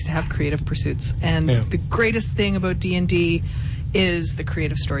also nice to have creative pursuits. And the greatest thing about D&D is the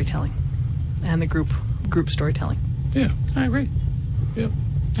creative storytelling and the group storytelling. Yeah, I agree. Yeah.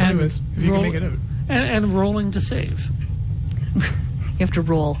 So anyways, if you can make it out. And rolling to save. You have to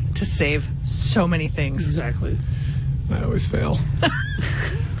roll to save so many things. Exactly. I always fail.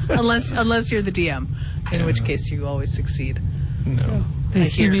 unless you're the DM, in which case you always succeed. No. They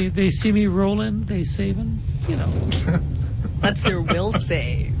see me rolling, they saving, That's their will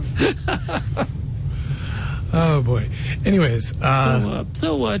save. Oh boy. Anyways,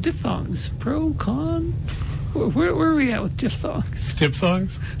 so diphthongs, pro, con. Where are we at with diphthongs?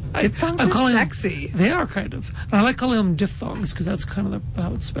 Diphthongs? Diphthongs I'm are calling sexy. They are kind of. And I like calling them diphthongs because that's kind of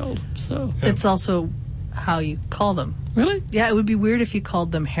how it's spelled. So It's also how you call them. really, Yeah, it would be weird if you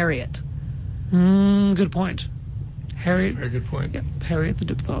called them Harriet. good point. That's a Harriet. very good point. Yeah, Harriet the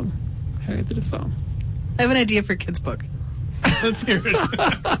diphthong. Harriet the diphthong. I have an idea for a kid's book. Let's hear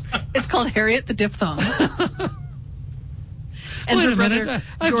it. It's called Harriet the Diphthong. And Wait her a brother, minute,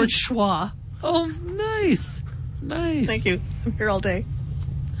 I George just- Schwa. Oh, nice. Thank you. I'm here all day.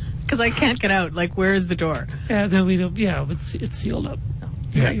 Because I can't get out. Like, where is the door? Yeah, then we don't. Yeah, it's sealed up.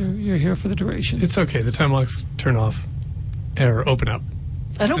 Yeah. You're here for the duration. It's okay. The time locks turn off or open up.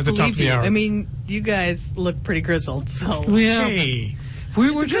 I don't At the top believe of the you. hour. I mean, you guys look pretty grizzled, so. Yeah, Hey.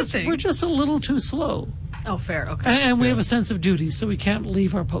 we're a good just thing. we're just a little too slow, Oh, fair. Okay. and we Yeah. have a sense of duty, so we can't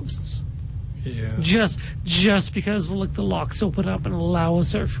leave our posts. Yeah. Just because the locks open up and allow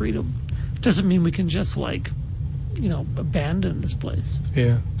us our freedom doesn't mean we can just abandon this place.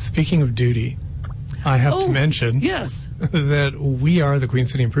 Yeah. Speaking of duty, I have to mention Yes. that we are the Queen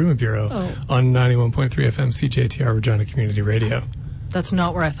City Improvement Bureau Oh. on 91.3 FM CJTR Regina Community Radio. That's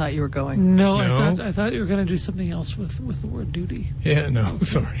not where I thought you were going. No, No. I thought you were going to do something else with the word duty. Yeah, no,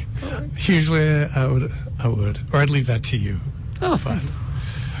 sorry. All right. Usually I would, or I'd leave that to you. Oh, fine.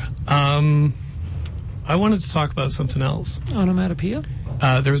 I wanted to talk about something else. Onomatopoeia.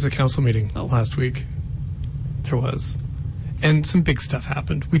 There was a council meeting Oh. last week. There was. And some big stuff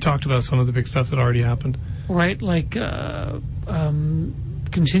happened. We talked about some of the big stuff that already happened. Right, like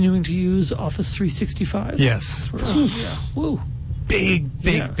continuing to use Office 365. Yes. Yeah. Woo. Big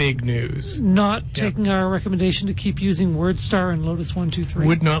Yeah. news. Not taking our recommendation to keep using WordStar and Lotus 123.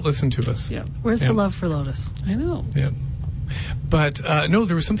 Would not listen to us. Yeah, Where's Yeah. the love for Lotus? I know. Yeah. But no,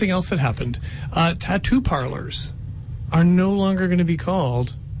 there was something else that happened. Tattoo parlors are no longer going to be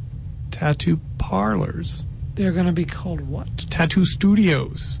called tattoo parlors. They're going to be called what? Tattoo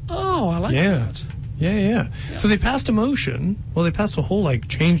studios. Oh, I like Yeah. that. Yeah. So they passed a motion. Well, they passed a whole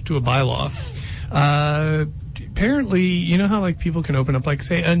change to a bylaw. Apparently, you know how people can open up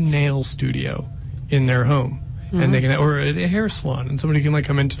say a nail studio in their home, and they can, or a hair salon, and somebody can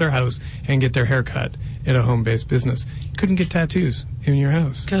come into their house and get their hair cut at a home-based business. You couldn't get tattoos in your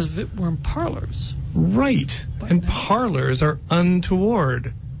house, Because we're in parlors. right? And parlors are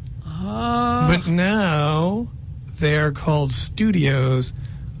untoward, but now they are called studios,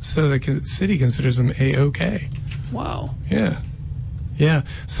 so the city considers them A-OK. Wow. Yeah.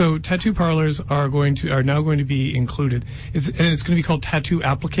 So tattoo parlors are now going to be included. It's going to be called tattoo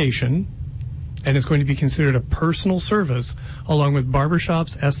application, and it's going to be considered a personal service along with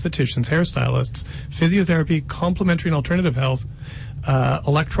barbershops, estheticians, hairstylists, physiotherapy, complementary and alternative health,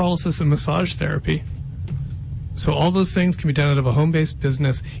 electrolysis and massage therapy. So all those things can be done out of a home-based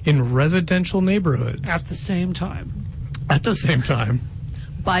business in residential neighborhoods At the same time. at the same time.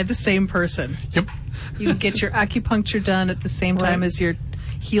 By the same person. Yep. You can get your acupuncture done at the same time Right. as your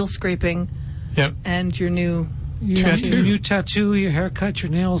heel scraping Yep. and your new. Your new tattoo, your haircut,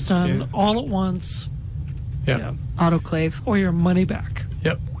 your nails done, Yeah. all at once. Yep. Autoclave. Or your money back.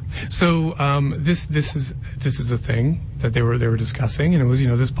 Yep. So this is a thing that they were discussing, and it was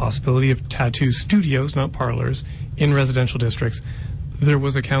this possibility of tattoo studios, not parlors, in residential districts. There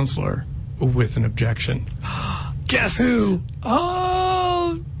was a councillor with an objection. Guess who?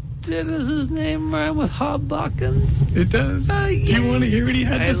 Oh, does his name rhyme with Hobbokins? It does. Do you want to hear what he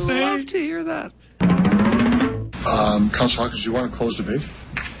had I'd to say? love to hear that. Councilor Hawkins, do you want to close debate?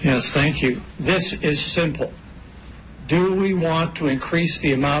 Yes, thank you. This is simple. Do we want to increase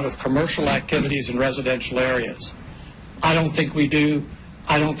the amount of commercial activities in residential areas? I don't think we do.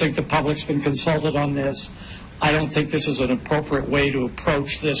 I don't think the public's been consulted on this. I don't think this is an appropriate way to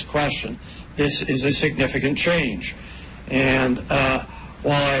approach this question. This is a significant change. And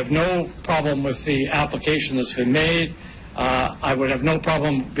while I have no problem with the application that's been made, I would have no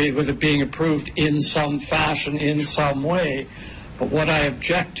problem with it being approved in some fashion, in some way. But what I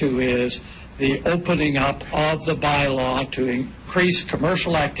object to is the opening up of the bylaw to increase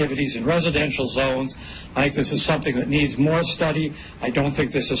commercial activities in residential zones. I think this is something that needs more study. I don't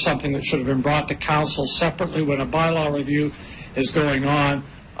think this is something that should have been brought to council separately when a bylaw review is going on.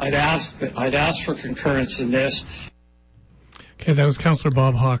 I'd ask for concurrence in this. Okay, that was Councillor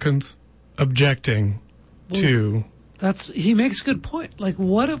Bob Hawkins objecting to. He makes a good point.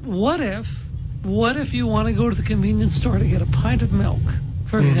 What if you want to go to the convenience store to get a pint of milk,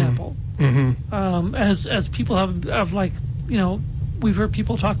 for example? Mm-hmm. As people have we've heard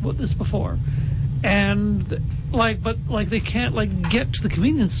people talk about this before, and but they can't get to the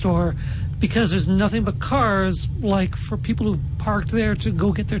convenience store because there's nothing but cars, like for people who parked there to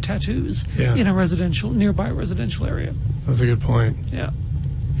go get their tattoos in a nearby residential area. That's a good point. Yeah.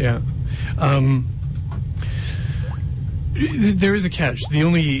 Yeah. There is a catch.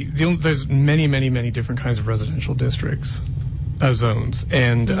 There's many different kinds of residential districts, zones,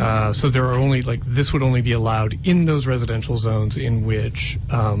 and so there are only this would only be allowed in those residential zones in which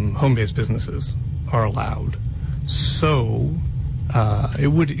home-based businesses are allowed. So it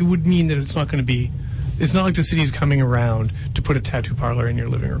would mean that it's not going to be. It's not like the city's coming around to put a tattoo parlor in your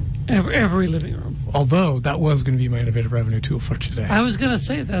living room. Every living room. Although that was going to be my innovative revenue tool for today. I was going to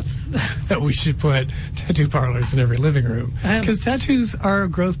say that we should put tattoo parlors in every living room because tattoos are a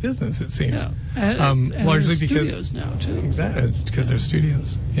growth business. It seems, and largely because studios now too. Exactly, it's because they're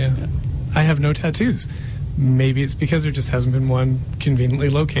studios. Yeah, I have no tattoos. Maybe it's because there just hasn't been one conveniently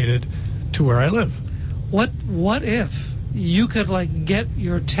located to where I live. What if you could get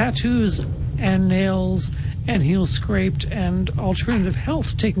your tattoos and nails and heels scraped and alternative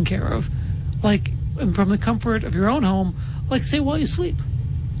health taken care of, from the comfort of your own home, say while you sleep.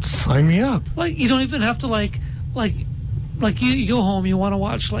 Sign me up. You don't even have to you go home, you want to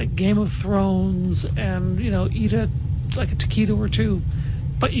watch Game of Thrones and eat a taquito or two,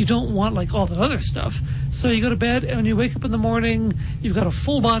 but you don't want all the other stuff. So you go to bed and when you wake up in the morning, you've got a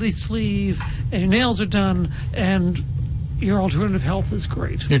full body sleeve and your nails are done and your alternative health is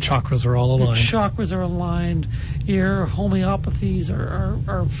great. Your chakras are all aligned. Your chakras are aligned. Your homeopathies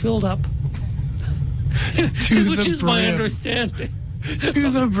are filled up. Which is my understanding. To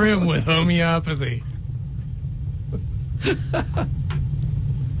the brim with homeopathy.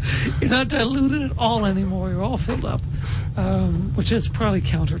 You're not diluted at all anymore. You're all filled up, which is probably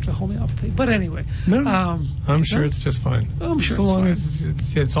counter to homeopathy. But anyway. No, I'm sure it's just fine. I'm sure so long as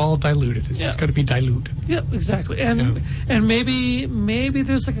it's all diluted. It's just got to be dilute. Yep, exactly. And maybe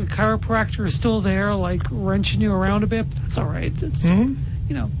there's a chiropractor still there, wrenching you around a bit. But that's all right. It's,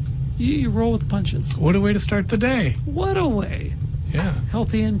 you roll with the punches. What a way to start the day. What a way. Yeah.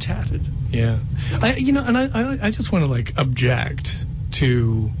 Healthy and tatted. Yeah. I just want to object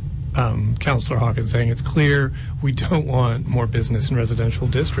to Councillor Hawkins saying it's clear we don't want more business in residential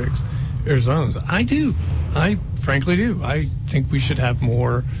districts or zones. I do. I frankly do. I think we should have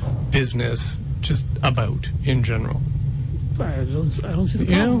more business just about in general. I don't see the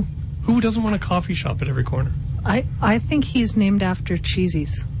problem. Who doesn't want a coffee shop at every corner? I think he's named after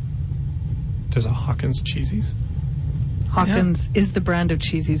Cheesies. There's a Hawkins Cheesies? Hawkins is the brand of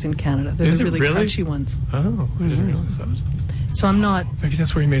Cheesies in Canada. They're the really crunchy ones. Oh, I didn't realize that. So I'm not... Maybe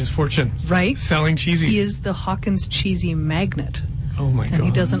that's where he made his fortune. Right? Selling cheesies. He is the Hawkins cheesy magnate. Oh, my God. And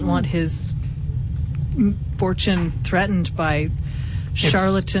he doesn't want his fortune threatened by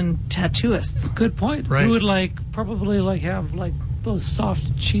charlatan tattooists. Good point. Right. Who would probably have those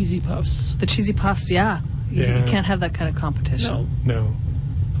soft cheesy puffs. The cheesy puffs, yeah. You can't have that kind of competition. No.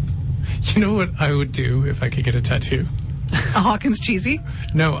 You know what I would do if I could get a tattoo? A Hawkins cheesy?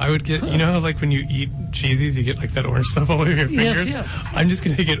 No, I would get, when you eat cheesies, you get that orange stuff all over your fingers? Yes. I'm just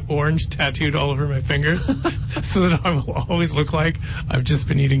going to get orange tattooed all over my fingers so that I will always look like I've just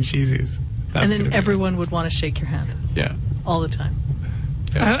been eating cheesies. And then everyone would want to shake your hand. Yeah. All the time.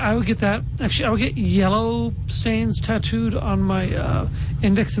 Yeah. I would get that. Actually, I would get yellow stains tattooed on my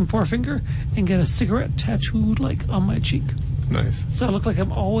index and forefinger and get a cigarette tattooed on my cheek. Nice. So I look like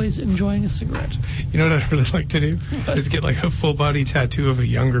I'm always enjoying a cigarette. You know what I'd really like to do? Is get a full body tattoo of a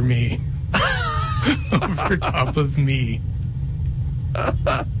younger me over top of me.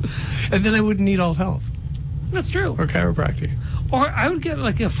 And then I wouldn't need alt health. That's true. Or chiropractic. Or I would get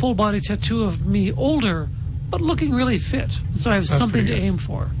a full body tattoo of me older, but looking really fit. So I have something to aim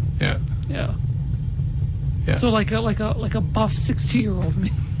for. Yeah. Yeah. Yeah. So like a buff 60-year-old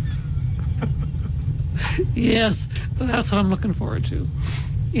me. Yes, that's what I'm looking forward to.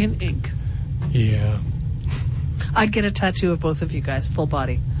 In ink. Yeah. I'd get a tattoo of both of you guys, full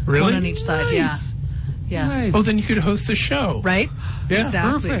body. Really? One on each side, yeah. Yeah. Nice. Oh, then you could host the show. Right? Yeah.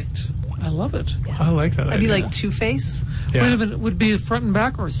 Exactly. Perfect. I love it. Yeah. I like that I'd idea. be like Two-Face. Yeah. Wait a minute, would it be front and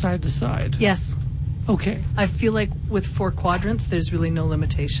back or side to side? Yes. Okay. I feel like with 4 quadrants, there's really no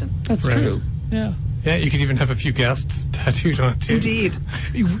limitation. That's Right. true. Yeah. Yeah, you could even have a few guests tattooed on it, too. Indeed.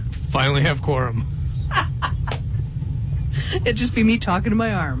 You finally have quorum. It'd just be me talking to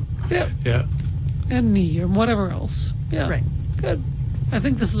my arm. Yeah. Yeah. And knee and whatever else. Yeah. Right. Good. I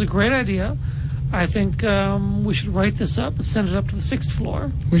think this is a great idea. I think we should write this up and send it up to the 6th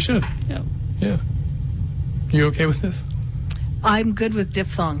floor. We should. Yeah. Yeah. You okay with this? I'm good with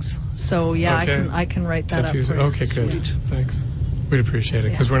diphthongs, so yeah, Okay. I can write that Tattoos. up. For you. Okay, good. Sweet. Thanks. We'd appreciate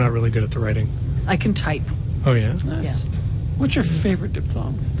it because Yeah. we're not really good at the writing. I can type. Oh, yeah? Nice. Yeah. What's your favorite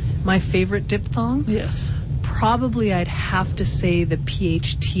diphthong? my favorite diphthong, Yes. probably I'd have to say the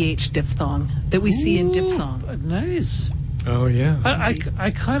PHTH diphthong that we see in diphthong. Nice. Oh, yeah.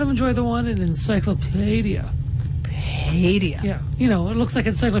 I kind of enjoy the one in encyclopedia. Hadia. Yeah. You know, it looks like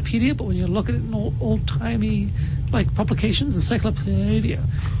encyclopedia, but when you look at it in old-timey, like, publications, encyclopedia.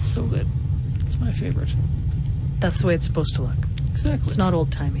 It's so good. It's my favorite. That's the way it's supposed to look. Exactly. It's not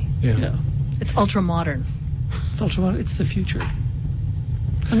old-timey. Yeah. It's ultra-modern. It's ultra. It's the future.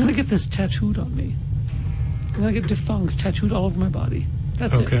 I'm going to get this tattooed on me. I'm going to get diphthongs tattooed all over my body.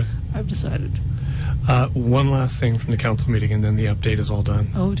 That's Okay. it. I've decided. One last thing from the council meeting, and then the update is all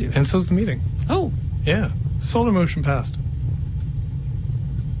done. Oh, dear. And so's the meeting. Oh. Yeah. Solar motion passed.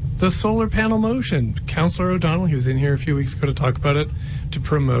 The solar panel motion. Councillor O'Donnell, he was in here a few weeks ago to talk about it, to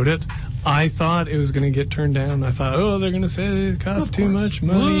promote it. I thought it was going to get turned down. I thought, they're going to say it costs too much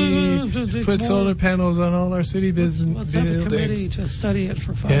money to put solar panels on all our city buildings. Let's have a committee to study it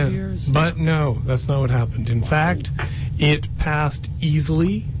for 5 years. But no, that's not what happened. In fact, it passed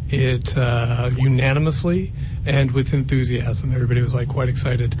easily, it unanimously, and with enthusiasm. Everybody was quite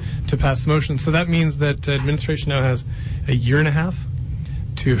excited to pass the motion. So that means that administration now has a year and a half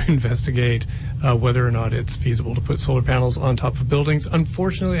to investigate whether or not it's feasible to put solar panels on top of buildings.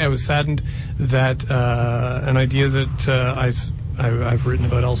 Unfortunately, I was saddened that an idea that I've written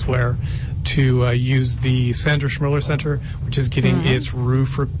about elsewhere to use the Sandra Schmiller Center, which is getting its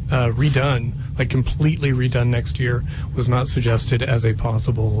roof redone, completely redone next year, was not suggested as a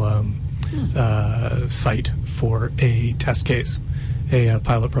possible site for a test case, a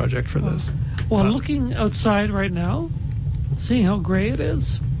pilot project for this. Well, looking outside right now, seeing how gray it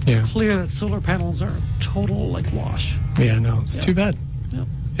is, it's clear that solar panels are a total wash. Yeah, no, it's too bad.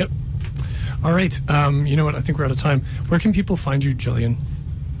 Yep. All right. You know what? I think we're out of time. Where can people find you, Jillian?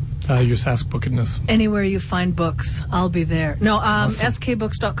 Your Sask Bookedness. Anywhere you find books, I'll be there. No, Awesome.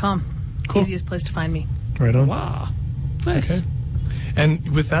 skbooks.com. Cool. Easiest place to find me. Right on. Wow. Nice. Okay.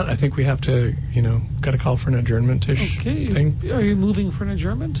 And with that, I think we have to, got to call for an adjournment-ish thing. Are you moving for an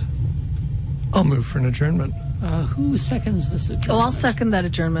adjournment? I'll move for an adjournment. Who seconds this adjournment? Oh, I'll second that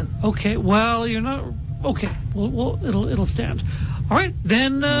adjournment. Okay, well, you're not... Okay, well it'll stand. All right,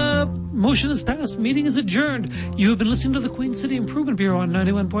 then motion is passed. Meeting is adjourned. You have been listening to the Queen City Improvement Bureau on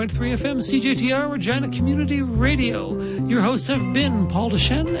 91.3 FM CJTR Regina Community Radio. Your hosts have been Paul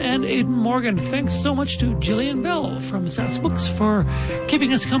Deschen and Aidan Morgan. Thanks so much to Jillian Bell from Sask Books for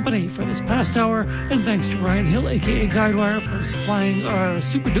keeping us company for this past hour, and thanks to Ryan Hill, aka Guidewire, for supplying our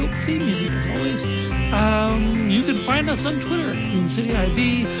super dope theme music as always. You can find us on Twitter, Queen City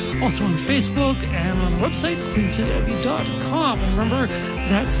IB, also on Facebook, and on our website, queencityib.com. And remember,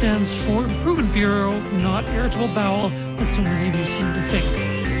 that stands for Improvement Bureau, not Irritable Bowel, as so many of you seem to think.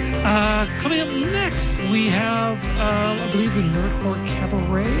 Coming up next, we have, I believe, the Nerdcore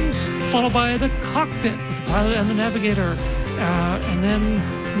Cabaret, followed by the Cockpit with the pilot and the navigator, and then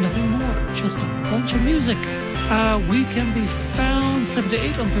nothing more, just a bunch of music. We can be found 7 to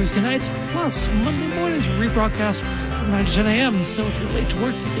 8 on Thursday nights, plus Monday mornings rebroadcast from 9 to 10 a.m. So if you're late to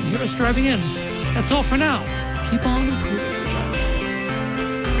work, you can hear us driving in. That's all for now. Keep on improving.